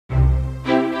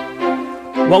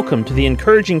Welcome to the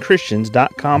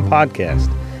encouragingchristians.com podcast.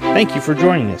 Thank you for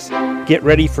joining us. Get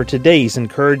ready for today's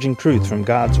encouraging truth from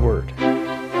God's Word.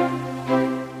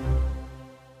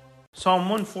 Psalm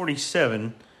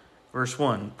 147, verse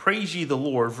 1. Praise ye the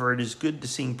Lord, for it is good to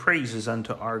sing praises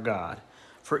unto our God.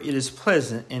 For it is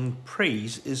pleasant, and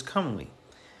praise is comely.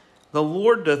 The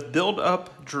Lord doth build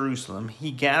up Jerusalem.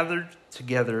 He gathered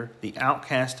together the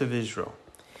outcast of Israel.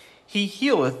 He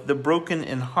healeth the broken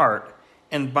in heart,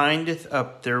 and bindeth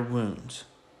up their wounds.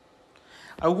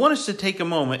 I want us to take a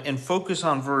moment and focus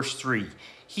on verse 3.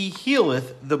 He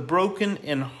healeth the broken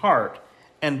in heart,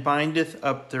 and bindeth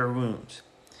up their wounds.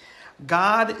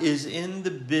 God is in the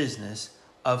business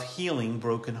of healing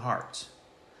broken hearts.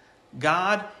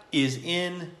 God is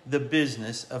in the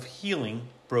business of healing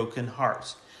broken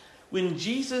hearts. When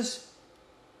Jesus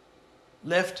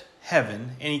left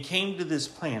heaven and he came to this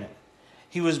planet,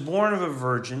 he was born of a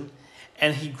virgin,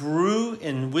 and he grew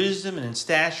in wisdom and in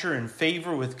stature and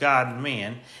favor with God and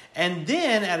man. And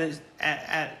then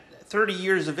at 30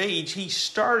 years of age, he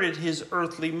started his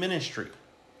earthly ministry.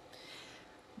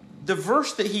 The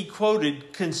verse that he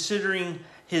quoted, considering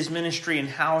his ministry and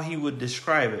how he would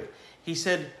describe it, he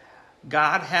said,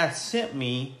 God hath sent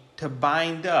me to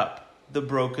bind up the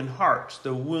broken hearts,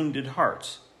 the wounded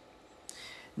hearts.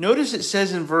 Notice it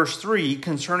says in verse 3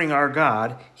 concerning our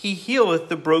God, he healeth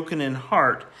the broken in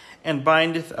heart, and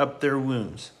bindeth up their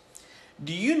wounds.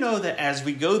 Do you know that as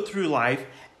we go through life,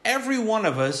 every one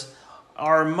of us,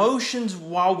 our emotions,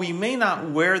 while we may not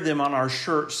wear them on our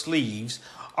shirt sleeves,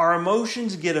 our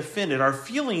emotions get offended, our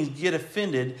feelings get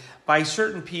offended by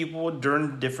certain people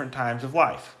during different times of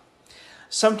life.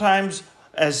 Sometimes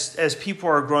as people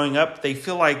are growing up, they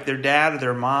feel like their dad or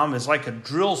their mom is like a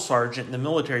drill sergeant in the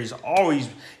military. He's always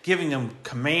giving them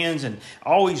commands and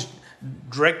always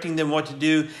directing them what to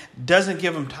do, doesn't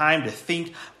give them time to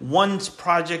think, one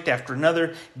project after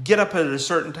another, get up at a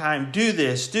certain time, do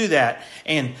this, do that,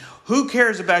 and who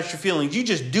cares about your feelings? You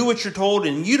just do what you're told,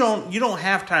 and you don't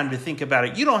have time to think about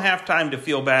it. You don't have time to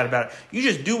feel bad about it. You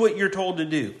just do what you're told to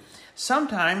do.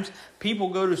 Sometimes people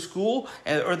go to school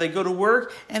or they go to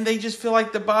work and they just feel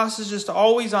like the boss is just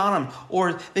always on them,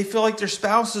 or they feel like their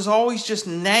spouse is always just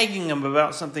nagging them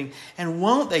about something. And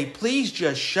won't they please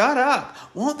just shut up?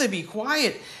 Won't they be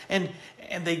quiet? And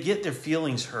they get their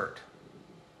feelings hurt.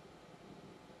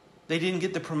 They didn't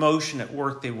get the promotion at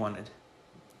work they wanted.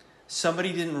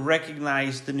 Somebody didn't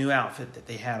recognize the new outfit that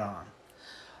they had on.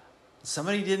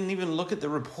 Somebody didn't even look at the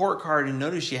report card and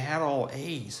notice you had all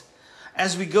A's.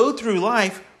 As we go through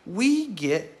life, we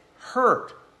get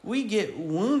hurt. We get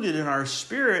wounded in our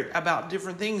spirit about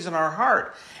different things in our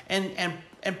heart. And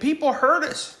people hurt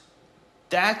us.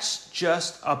 That's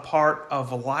just a part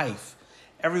of life.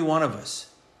 Every one of us.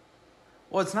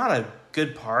 Well, it's not a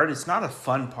good part. It's not a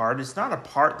fun part. It's not a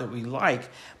part that we like.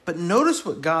 But notice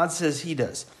what God says he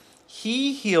does.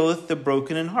 He healeth the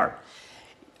broken in heart.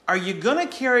 Are you going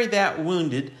to carry that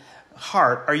wounded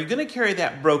heart? Are you going to carry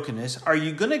that brokenness? Are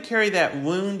you going to carry that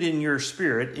wound in your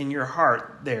spirit, in your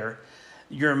heart there,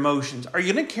 your emotions? Are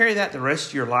you going to carry that the rest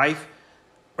of your life?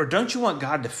 Or don't you want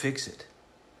God to fix it?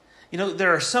 You know,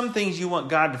 there are some things you want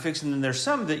God to fix, and then there's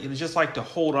some that you just like to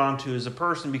hold on to as a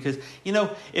person because, you know,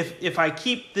 if I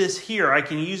keep this here, I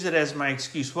can use it as my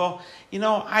excuse. Well, you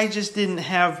know, I just didn't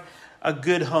have a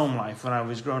good home life when I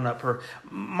was growing up. Or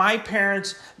my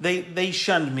parents, they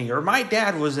shunned me. Or my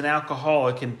dad was an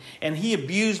alcoholic and he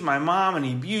abused my mom and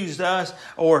he abused us.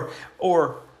 Or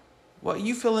well,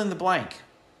 you fill in the blank.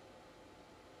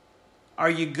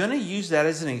 Are you going to use that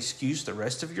as an excuse the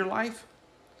rest of your life?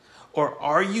 Or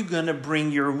are you going to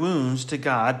bring your wounds to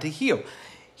God to heal?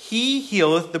 He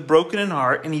healeth the broken in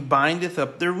heart, and he bindeth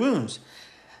up their wounds.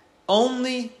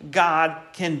 Only God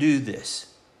can do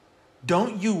this.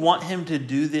 Don't you want him to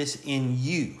do this in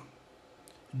you?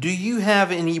 Do you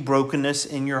have any brokenness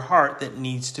in your heart that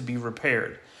needs to be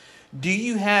repaired? Do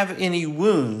you have any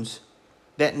wounds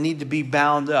that need to be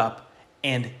bound up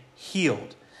and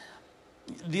healed?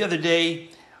 The other day,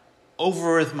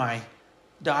 over with my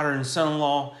daughter and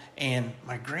son-in-law and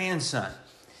my grandson,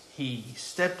 he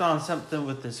stepped on something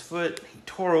with his foot. He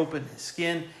tore open his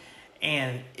skin,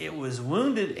 and it was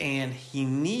wounded, and he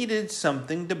needed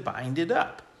something to bind it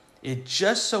up. It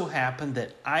just so happened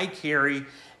that I carry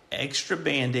extra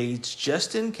Band-Aids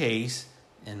just in case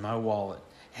in my wallet.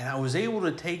 And I was able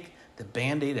to take the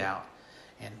Band-Aid out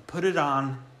and put it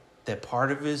on that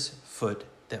part of his foot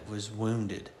that was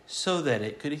wounded so that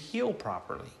it could heal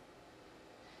properly.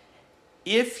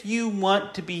 If you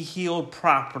want to be healed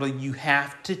properly, you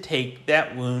have to take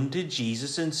that wound to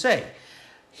Jesus and say,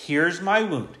 here's my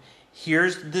wound.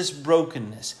 Here's this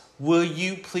brokenness. Will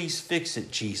you please fix it,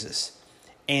 Jesus?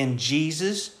 and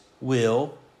Jesus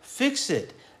will fix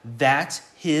it. That's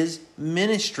his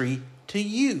ministry to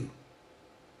you.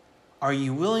 Are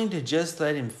you willing to just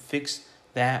let him fix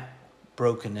that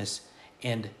brokenness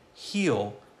and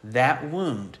heal that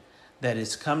wound that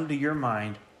has come to your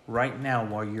mind right now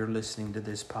while you're listening to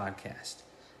this podcast?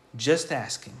 Just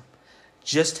ask him.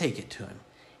 Just take it to him.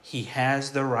 He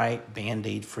has the right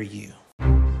Band-Aid for you.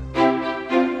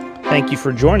 Thank you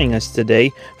for joining us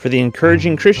today for the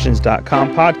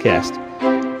EncouragingChristians.com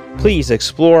podcast. Please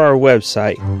explore our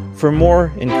website for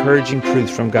more encouraging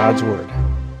truths from God's Word.